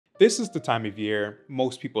This is the time of year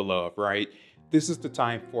most people love, right? This is the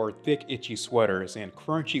time for thick, itchy sweaters and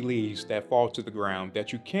crunchy leaves that fall to the ground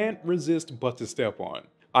that you can't resist but to step on.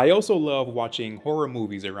 I also love watching horror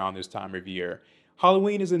movies around this time of year.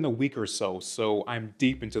 Halloween is in a week or so I'm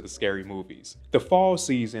deep into the scary movies. The fall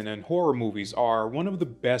season and horror movies are one of the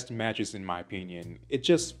best matches in my opinion. It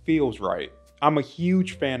just feels right. I'm a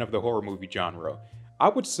huge fan of the horror movie genre. I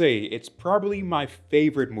would say it's probably my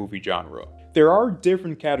favorite movie genre. There are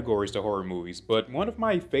different categories to horror movies, but one of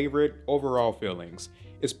my favorite overall feelings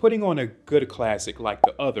is putting on a good classic like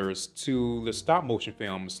The Others to the stop motion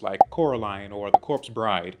films like Coraline or The Corpse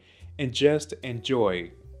Bride and just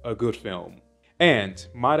enjoy a good film. And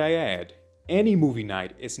might I add, any movie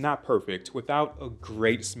night is not perfect without a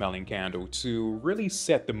great smelling candle to really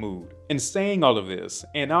set the mood. In saying all of this,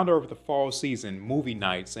 in honor of the fall season, movie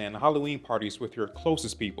nights, and Halloween parties with your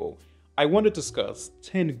closest people, I want to discuss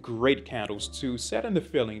 10 great candles to set in the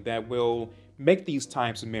feeling that will make these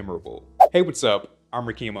times memorable. Hey, what's up? I'm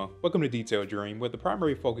Rekeema. Welcome to Detailed Dream, where the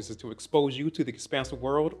primary focus is to expose you to the expansive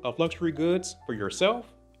world of luxury goods for yourself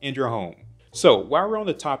and your home. So, while we're on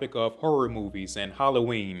the topic of horror movies and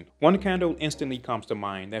Halloween, one candle instantly comes to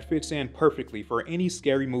mind that fits in perfectly for any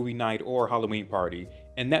scary movie night or Halloween party,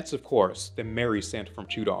 and that's of course the Merry scent from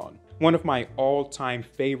Trudon, one of my all-time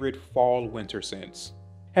favorite fall-winter scents.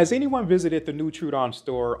 Has anyone visited the new Trudon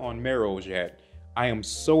store on Melrose yet? I am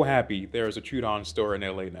so happy there's a Trudon store in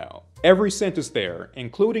LA now. Every scent is there,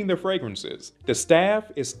 including the fragrances. The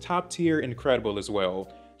staff is top-tier incredible as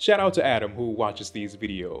well. Shout out to Adam who watches these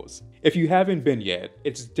videos. If you haven't been yet,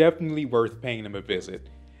 it's definitely worth paying them a visit.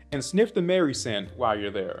 And sniff the Merry scent while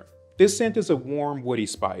you're there. This scent is a warm, woody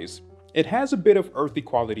spice. It has a bit of earthy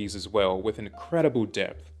qualities as well, with incredible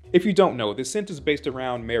depth. If you don't know, this scent is based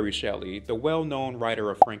around Mary Shelley, the well-known writer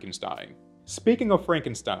of Frankenstein. Speaking of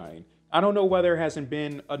Frankenstein, I don't know why there hasn't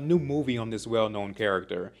been a new movie on this well-known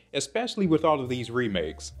character, especially with all of these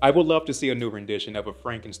remakes. I would love to see a new rendition of a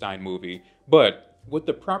Frankenstein movie, but with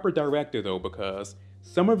the proper director though, because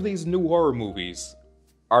some of these new horror movies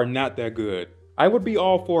are not that good. I would be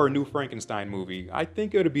all for a new Frankenstein movie. I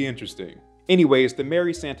think it would be interesting. Anyways, the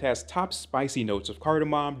Merry scent has top spicy notes of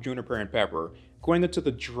cardamom, juniper, and pepper, going into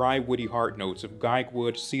the dry woody heart notes of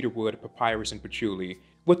guaiac cedarwood, papyrus, and patchouli,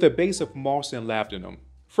 with a base of moss and labdanum.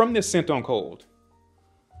 From this scent on cold,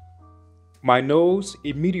 my nose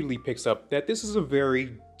immediately picks up that this is a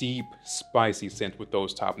very deep, spicy scent with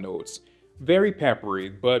those top notes. Very peppery,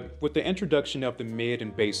 but with the introduction of the mid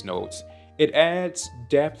and base notes, it adds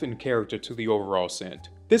depth and character to the overall scent.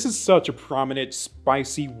 This is such a prominent,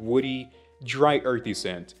 spicy, woody, dry, earthy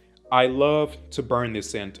scent. I love to burn this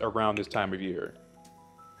scent around this time of year.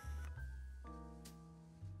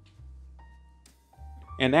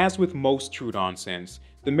 And as with most Trudon scents,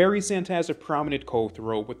 the Merry scent has a prominent cold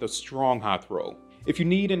throw with a strong hot throw. If you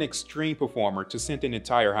need an extreme performer to scent an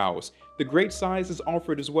entire house, the great size is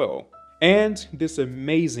offered as well. And this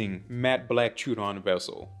amazing matte black Trudon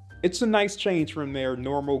vessel. It's a nice change from their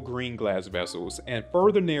normal green glass vessels and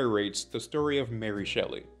further narrates the story of Mary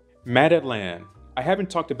Shelley. Matte Atlan. I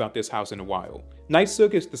haven't talked about this house in a while. Night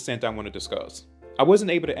Sook is the scent I want to discuss. I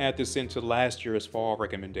wasn't able to add this scent to last year's fall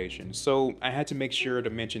recommendation, so I had to make sure to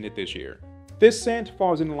mention it this year. This scent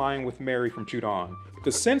falls in line with Mary from Trudon.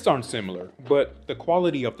 The scents aren't similar, but the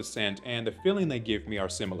quality of the scent and the feeling they give me are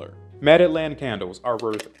similar. Matte Atlan candles are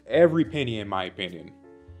worth every penny in my opinion.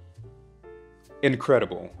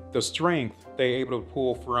 Incredible. The strength they're able to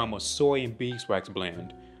pull from a soy and beeswax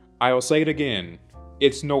blend. I'll say it again,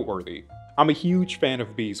 it's noteworthy. I'm a huge fan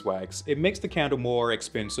of beeswax. It makes the candle more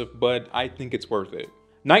expensive, but I think it's worth it.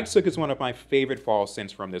 Night Sook is one of my favorite fall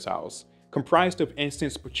scents from this house, comprised of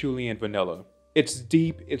incense, patchouli, and vanilla. It's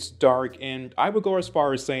deep, it's dark, and I would go as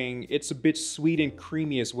far as saying it's a bit sweet and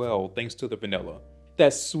creamy as well, thanks to the vanilla.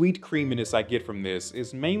 That sweet creaminess I get from this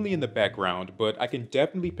is mainly in the background, but I can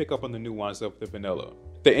definitely pick up on the nuance of the vanilla.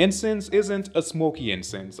 The incense isn't a smoky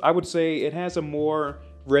incense. I would say it has a more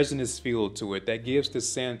resinous feel to it that gives the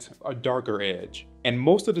scent a darker edge. And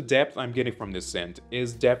most of the depth I'm getting from this scent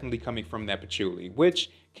is definitely coming from that patchouli,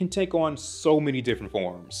 which can take on so many different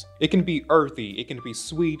forms. It can be earthy, it can be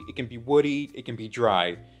sweet, it can be woody, it can be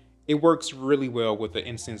dry. It works really well with the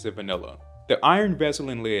incense and vanilla. The iron vessel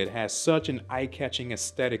and lid has such an eye-catching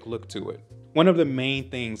aesthetic look to it. One of the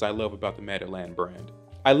main things I love about the Matte Atlan brand.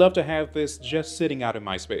 I love to have this just sitting out in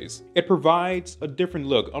my space. It provides a different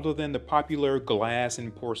look other than the popular glass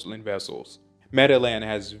and porcelain vessels. Matte Atlan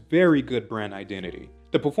has very good brand identity.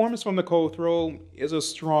 The performance from the cold throw is a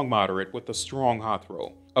strong moderate with a strong hot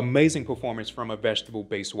throw. Amazing performance from a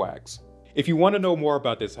vegetable-based wax. If you want to know more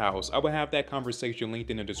about this house, I will have that conversation linked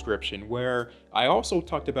in the description, where I also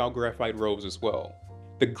talked about Graphite Rose as well.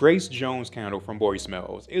 The Grace Jones candle from Boy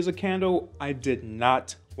Smells is a candle I did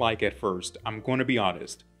not like at first, I'm going to be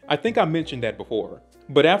honest. I think I mentioned that before.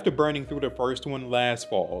 But after burning through the first one last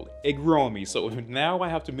fall, it grew on me, so now I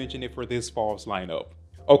have to mention it for this fall's lineup.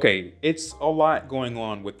 Okay, it's a lot going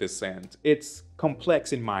on with this scent. It's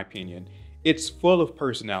complex in my opinion. It's full of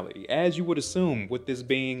personality, as you would assume with this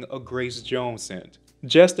being a Grace Jones scent.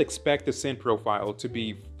 Just expect the scent profile to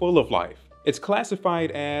be full of life. It's classified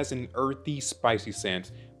as an earthy, spicy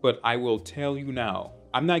scent, but I will tell you now,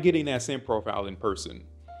 I'm not getting that scent profile in person.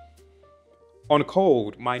 On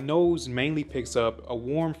cold, my nose mainly picks up a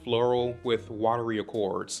warm floral with watery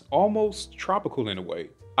accords, almost tropical in a way.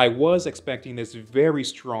 I was expecting this very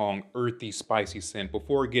strong, earthy, spicy scent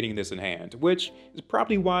before getting this in hand, which is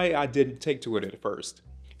probably why I didn't take to it at first.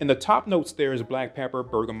 In the top notes there is black pepper,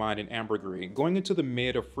 bergamot, and ambergris, going into the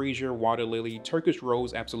mid of freesia, water lily, Turkish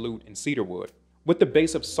rose absolute, and cedarwood, with the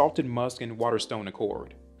base of salted musk and waterstone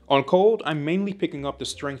accord. On cold, I'm mainly picking up the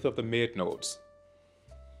strength of the mid notes,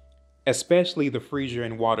 especially the freesia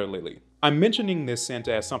and water lily. I'm mentioning this scent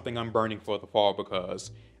as something I'm burning for the fall because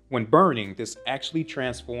when burning, this actually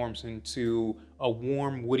transforms into a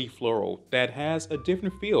warm, woody floral that has a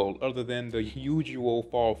different feel other than the usual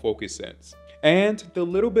fall focus scents. And the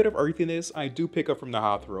little bit of earthiness I do pick up from the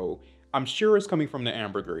hot throw, I'm sure is coming from the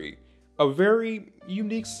ambergris. A very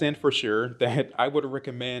unique scent for sure that I would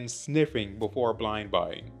recommend sniffing before blind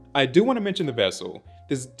buying. I do want to mention the vessel.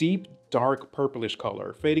 This deep, dark purplish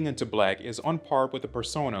color fading into black is on par with the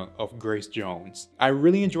persona of Grace Jones. I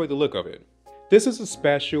really enjoy the look of it. This is a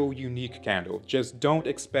special, unique candle. Just don't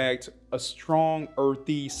expect a strong,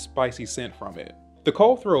 earthy, spicy scent from it. The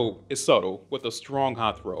cold throw is subtle with a strong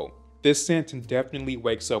hot throw. This scent definitely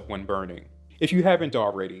wakes up when burning. If you haven't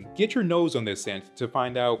already, get your nose on this scent to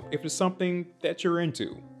find out if it's something that you're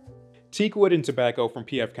into. Teakwood and Tobacco from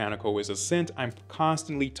PF Canico is a scent I'm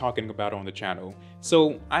constantly talking about on the channel,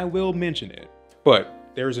 so I will mention it. But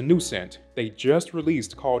there's a new scent they just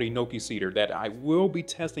released called Enoki Cedar that I will be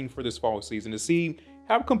testing for this fall season to see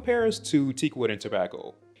how it compares to Teakwood and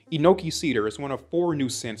Tobacco. Enoki Cedar is one of 4 new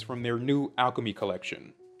scents from their new Alchemy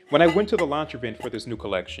collection. When I went to the launch event for this new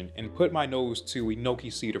collection and put my nose to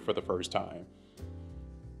Enoki Cedar for the first time,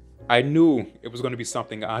 I knew it was going to be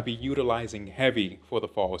something I'd be utilizing heavy for the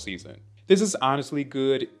fall season. This is honestly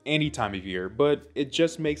good any time of year, but it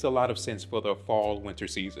just makes a lot of sense for the fall-winter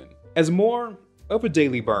season. As more of a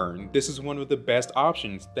daily burn, this is one of the best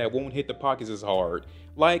options that won't hit the pockets as hard,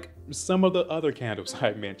 like some of the other candles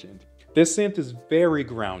I mentioned. This scent is very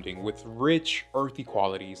grounding with rich, earthy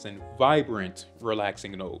qualities and vibrant,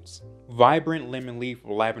 relaxing notes. Vibrant lemon leaf,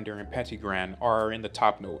 lavender, and petitgrain are in the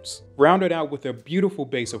top notes, rounded out with a beautiful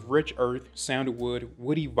base of rich earth, sandalwood,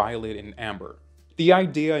 woody violet, and amber. The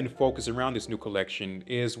idea and focus around this new collection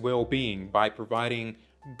is well-being by providing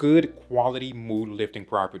good quality mood-lifting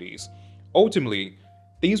properties. Ultimately,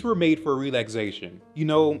 these were made for relaxation,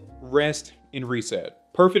 rest and reset.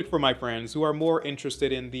 Perfect for my friends who are more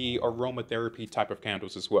interested in the aromatherapy type of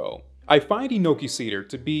candles as well. I find Enoki Cedar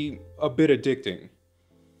to be a bit addicting.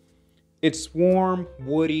 It's warm,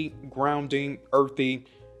 woody, grounding, earthy.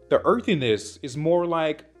 The earthiness is more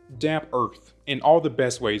like damp earth in all the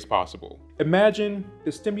best ways possible. Imagine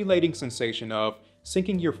the stimulating sensation of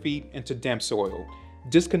sinking your feet into damp soil,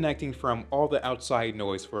 disconnecting from all the outside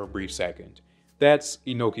noise for a brief second. That's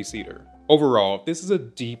Enoki Cedar. Overall, this is a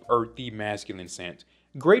deep, earthy, masculine scent,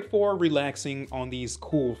 great for relaxing on these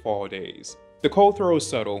cool fall days. The cold throw is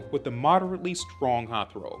subtle with a moderately strong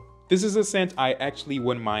hot throw. This is a scent I actually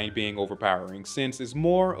wouldn't mind being overpowering since it's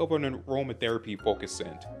more of an aromatherapy focused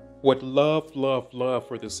scent. Would love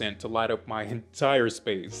for the scent to light up my entire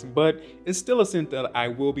space, but it's still a scent that I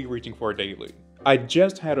will be reaching for daily. I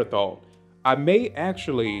just had a thought. I may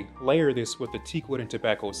actually layer this with the Teakwood and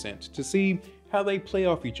Tobacco scent to see how they play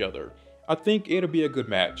off each other. I think it'll be a good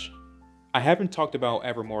match. I haven't talked about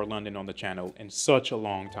Evermore London on the channel in such a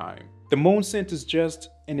long time. The Moon scent is just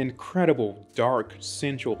an incredible, dark,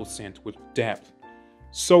 sensual scent with depth.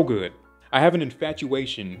 So good. I have an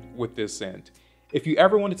infatuation with this scent. If you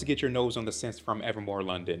ever wanted to get your nose on the scents from Evermore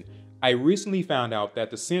London, I recently found out that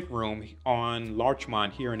the scent room on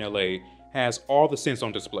Larchmont here in LA has all the scents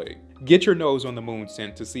on display. Get your nose on the Moon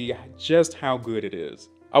scent to see just how good it is.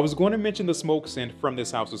 I was going to mention the smoke scent from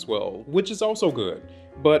this house as well, which is also good.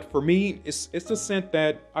 But for me, it's the scent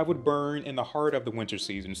that I would burn in the heart of the winter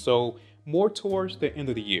season, so more towards the end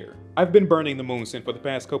of the year. I've been burning the moon scent for the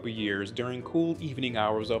past couple years during cool evening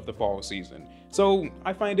hours of the fall season, so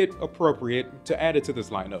I find it appropriate to add it to this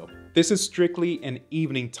lineup. This is strictly an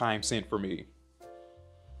evening time scent for me.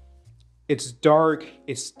 It's dark,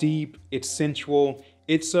 it's deep, it's sensual,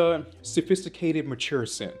 it's a sophisticated, mature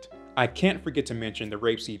scent. I can't forget to mention the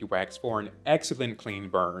rapeseed wax for an excellent clean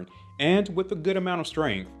burn, and with a good amount of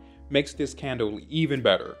strength, makes this candle even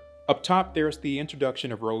better. Up top, there's the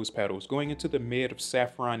introduction of rose petals going into the mid of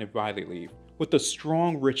saffron and violet leaf, with a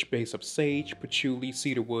strong rich base of sage, patchouli,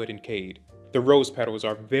 cedarwood, and cade. The rose petals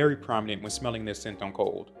are very prominent when smelling this scent on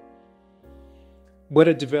cold. But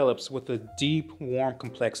it develops with a deep, warm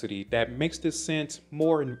complexity that makes this scent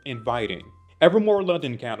more inviting. Evermore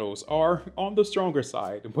London candles are on the stronger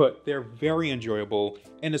side, but they're very enjoyable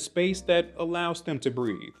in a space that allows them to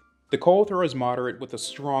breathe. The cold throw is moderate with a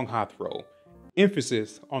strong hot throw.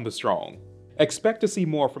 Emphasis on the strong. Expect to see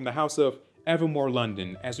more from the house of Evermore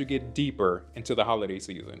London as we get deeper into the holiday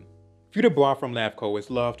season. Feu de Bois from Lavco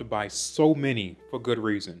is loved by so many for good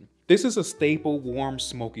reason. This is a staple, warm,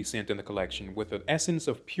 smoky scent in the collection with an essence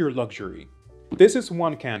of pure luxury. This is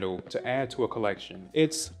one candle to add to a collection.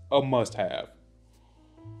 It's a must-have.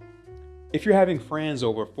 If you're having friends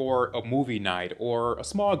over for a movie night or a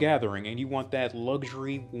small gathering and you want that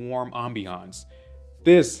luxury, warm ambiance,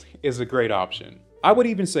 this is a great option. I would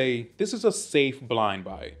even say this is a safe blind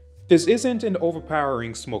buy. This isn't an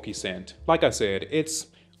overpowering smoky scent. Like I said, it's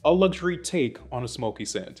a luxury take on a smoky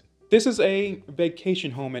scent. This is a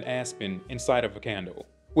vacation home in Aspen inside of a candle.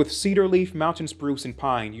 With cedar leaf, mountain spruce, and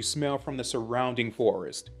pine, you smell from the surrounding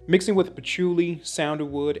forest, mixing with patchouli,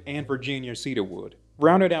 sandalwood, and Virginia cedarwood,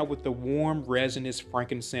 rounded out with the warm, resinous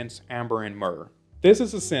frankincense, amber, and myrrh. This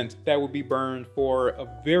is a scent that will be burned for a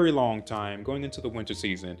very long time going into the winter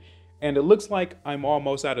season, and it looks like I'm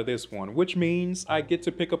almost out of this one, which means I get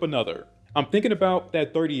to pick up another. I'm thinking about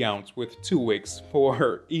that 30 ounce with 2 wicks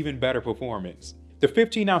for even better performance. The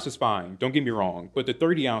 15 ounce is fine, don't get me wrong, but the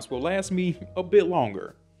 30 ounce will last me a bit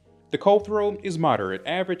longer. The cold throw is moderate,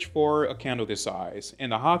 average for a candle this size, and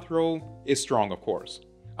the hot throw is strong, of course.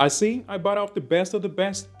 I bought off the best of the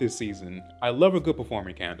best this season. I love a good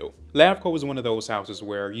performing candle. Lavco is one of those houses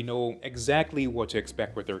where you know exactly what to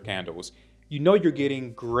expect with their candles. You know you're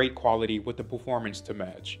getting great quality with the performance to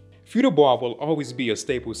match. Feu de Bois will always be a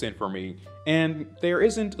staple scent for me, and there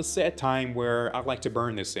isn't a set time where I like to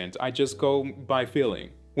burn this scent. I just go by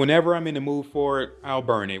feeling. Whenever I'm in the mood for it, I'll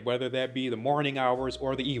burn it, whether that be the morning hours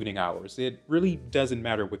or the evening hours. It really doesn't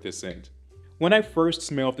matter with this scent. When I first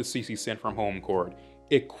smelled the CeCe scent from Homecourt,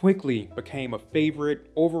 it quickly became a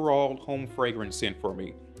favorite overall home fragrance scent for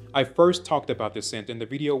me. I first talked about this scent in the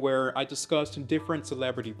video where I discussed different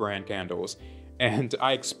celebrity brand candles, and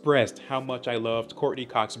I expressed how much I loved Courtney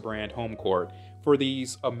Cox brand Homecourt for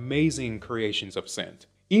these amazing creations of scent.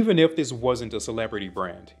 Even if this wasn't a celebrity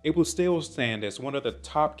brand, it will still stand as one of the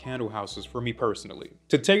top candle houses for me personally.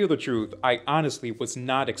 To tell you the truth, I honestly was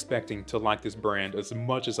not expecting to like this brand as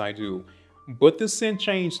much as I do, but this scent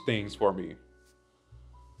changed things for me.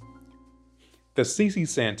 The CeCe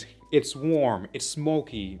scent, it's warm, it's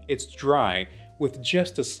smoky, it's dry, with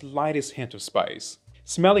just the slightest hint of spice.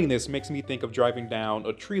 Smelling this makes me think of driving down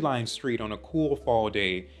a tree-lined street on a cool fall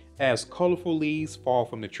day as colorful leaves fall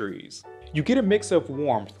from the trees. You get a mix of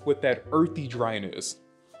warmth with that earthy dryness.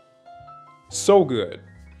 So good.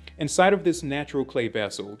 Inside of this natural clay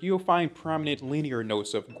vessel, you'll find prominent linear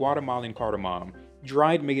notes of Guatemalan cardamom,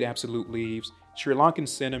 dried made absolute leaves, Sri Lankan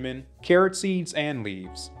cinnamon, carrot seeds and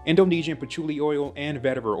leaves, Indonesian patchouli oil, and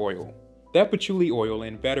vetiver oil. That patchouli oil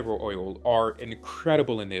and vetiver oil are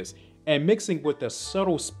incredible in this, and mixing with the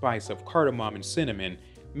subtle spice of cardamom and cinnamon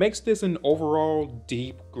makes this an overall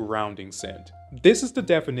deep, grounding scent. This is the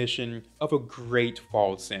definition of a great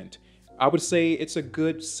fall scent. I would say it's a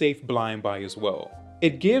good, safe blind buy as well.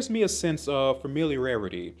 It gives me a sense of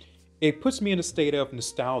familiarity. It puts me in a state of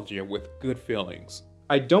nostalgia with good feelings.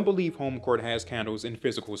 I don't believe Homecourt has candles in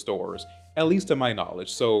physical stores, at least to my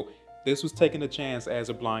knowledge, so this was taking a chance as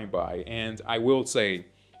a blind buy, and I will say,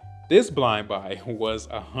 this blind buy was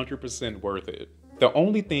 100% worth it. The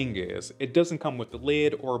only thing is, it doesn't come with a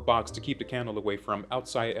lid or a box to keep the candle away from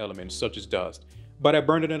outside elements such as dust, but I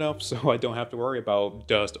burned it enough so I don't have to worry about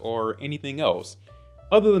dust or anything else.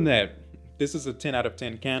 Other than that, this is a 10 out of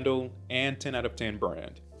 10 candle and 10 out of 10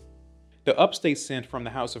 brand. The Upstate scent from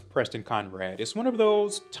the house of Preston Conrad is one of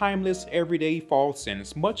those timeless everyday fall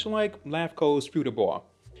scents, much like Lavco's Feu de Bois.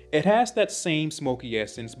 It has that same smoky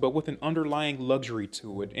essence but with an underlying luxury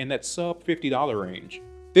to it in that sub $50 range.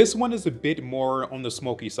 This one is a bit more on the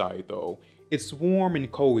smoky side though. It's warm and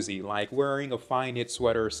cozy, like wearing a fine knit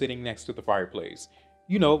sweater sitting next to the fireplace.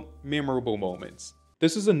 You know, memorable moments.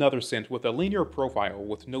 This is another scent with a linear profile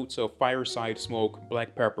with notes of fireside smoke,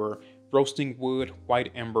 black pepper, roasting wood,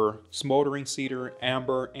 white ember, smoldering cedar,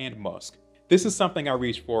 amber, and musk. This is something I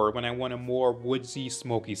reach for when I want a more woodsy,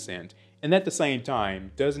 smoky scent, and at the same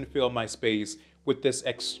time, doesn't fill my space with this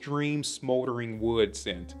extreme smoldering wood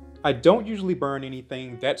scent. I don't usually burn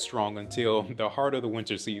anything that strong until the heart of the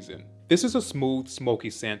winter season. This is a smooth, smoky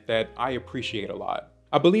scent that I appreciate a lot.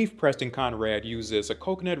 I believe Preston Conrad uses a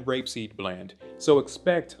coconut rapeseed blend, so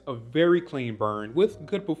expect a very clean burn with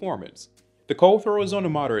good performance. The cold throw is on the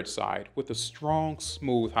moderate side with a strong,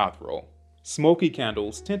 smooth hot throw. Smoky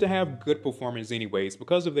candles tend to have good performance anyways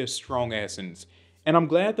because of their strong essence, and I'm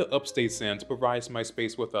glad the upstate scent provides my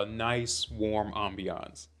space with a nice, warm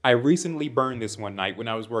ambiance. I recently burned this one night when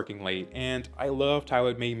I was working late, and I loved how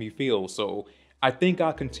it made me feel, so I think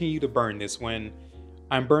I'll continue to burn this when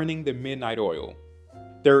I'm burning the Midnight Oil.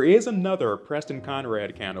 There is another Preston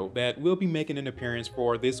Conrad candle that will be making an appearance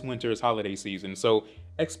for this winter's holiday season, so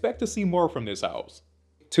expect to see more from this house.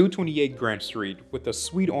 228 Grant Street with a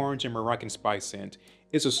sweet orange and Moroccan spice scent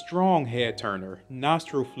is a strong head turner,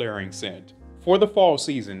 nostril flaring scent. For the fall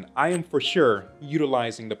season, I am for sure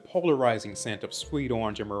utilizing the polarizing scent of sweet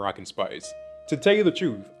orange and Moroccan spice. To tell you the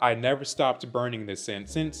truth, I never stopped burning this scent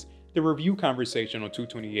since the review conversation on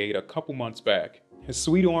 228 a couple months back.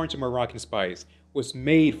 Sweet orange and Moroccan spice was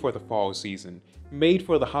made for the fall season, made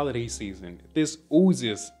for the holiday season. This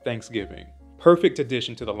oozes Thanksgiving. Perfect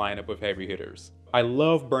addition to the lineup of heavy hitters. I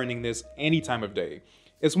love burning this any time of day.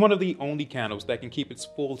 It's one of the only candles that can keep its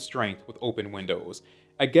full strength with open windows.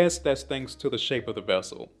 I guess that's thanks to the shape of the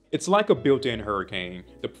vessel. It's like a built-in hurricane.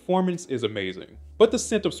 The performance is amazing. But the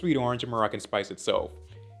scent of sweet orange and Moroccan spice itself.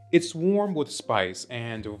 It's warm with spice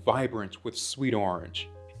and vibrant with sweet orange.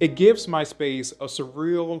 It gives my space a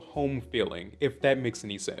surreal home feeling, if that makes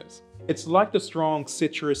any sense. It's like the strong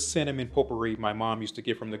citrus cinnamon potpourri my mom used to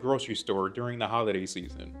get from the grocery store during the holiday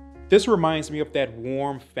season. This reminds me of that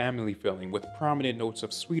warm family feeling with prominent notes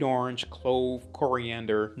of sweet orange, clove,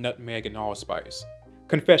 coriander, nutmeg, and allspice.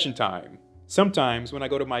 Confession time. Sometimes when I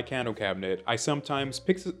go to my candle cabinet, I sometimes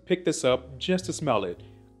pick this up just to smell it.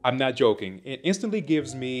 I'm not joking. It instantly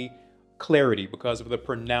gives me clarity because of the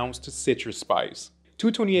pronounced citrus spice.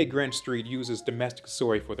 228 Grant Street uses domestic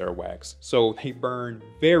soy for their wax, so they burn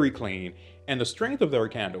very clean, and the strength of their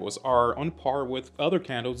candles are on par with other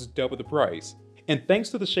candles double the price. And thanks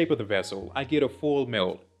to the shape of the vessel, I get a full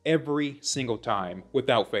melt every single time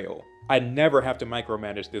without fail. I never have to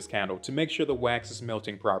micromanage this candle to make sure the wax is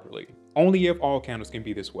melting properly. Only if all candles can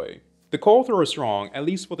be this way. The cold throw is strong, at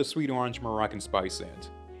least for the sweet orange Moroccan spice scent.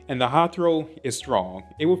 And the hot throw is strong.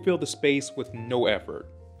 It will fill the space with no effort.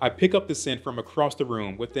 I pick up the scent from across the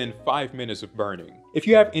room within 5 minutes of burning. If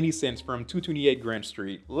you have any scents from 228 Grant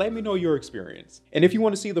Street, let me know your experience. And if you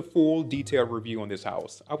want to see the full detailed review on this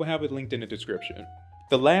house, I will have it linked in the description.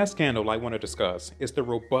 The last candle I want to discuss is the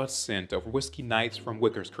robust scent of Whiskey Nights from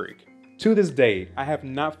Wickers Creek. To this day, I have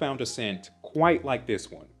not found a scent quite like this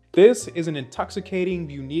one. This is an intoxicating,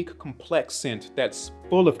 unique, complex scent that's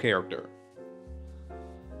full of character.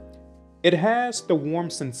 It has the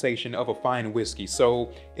warm sensation of a fine whiskey,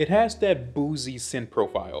 so it has that boozy scent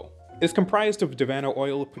profile. It's comprised of Davana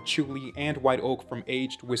oil, patchouli, and white oak from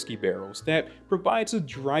aged whiskey barrels that provides a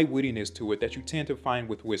dry woodiness to it that you tend to find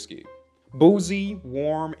with whiskey. Boozy,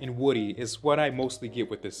 warm, and woody is what I mostly get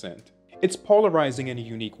with this scent. It's polarizing in a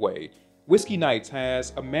unique way. Whiskey Nights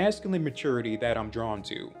has a masculine maturity that I'm drawn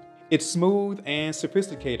to. It's smooth and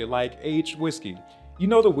sophisticated like aged whiskey. You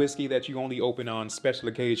know the whiskey that you only open on special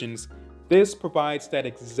occasions? This provides that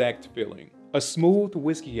exact feeling. A smooth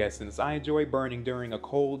whiskey essence I enjoy burning during a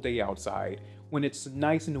cold day outside when it's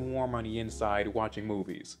nice and warm on the inside watching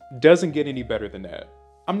movies. Doesn't get any better than that.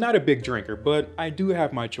 I'm not a big drinker, but I do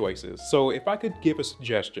have my choices, so if I could give a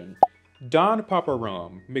suggestion, Don Papa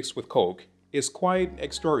Rum mixed with Coke is quite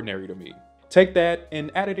extraordinary to me. Take that and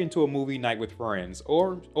add it into a movie night with friends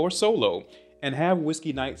or solo and have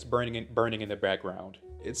Whiskey Nights burning in the background.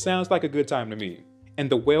 It sounds like a good time to me. And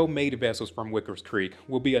the well-made vessels from Wickers Creek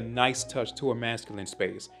will be a nice touch to a masculine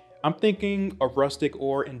space. I'm thinking a rustic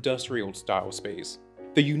or industrial style space.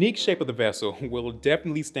 The unique shape of the vessel will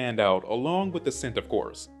definitely stand out along with the scent of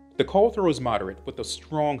course. The cold throw is moderate with a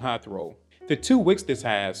strong hot throw. The 2 wicks this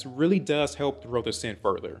has really does help throw the scent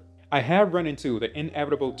further. I have run into the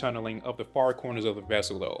inevitable tunneling of the far corners of the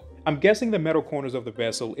vessel though. I'm guessing the metal corners of the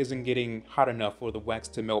vessel isn't getting hot enough for the wax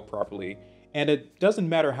to melt properly. And it doesn't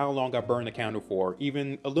matter how long I burn the candle for,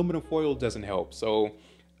 even aluminum foil doesn't help, so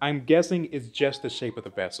I'm guessing it's just the shape of the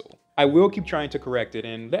vessel. I will keep trying to correct it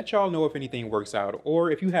and let y'all know if anything works out, or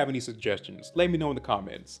if you have any suggestions, let me know in the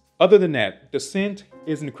comments. Other than that, the scent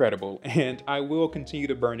is incredible and I will continue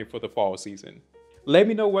to burn it for the fall season. Let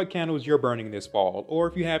me know what candles you're burning this fall, or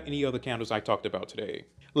if you have any other candles I talked about today.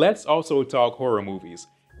 Let's also talk horror movies.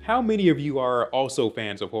 How many of you are also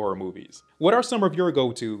fans of horror movies? What are some of your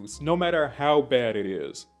go-tos, no matter how bad it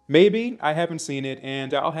is? Maybe I haven't seen it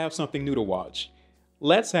and I'll have something new to watch.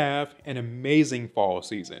 Let's have an amazing fall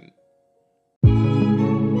season.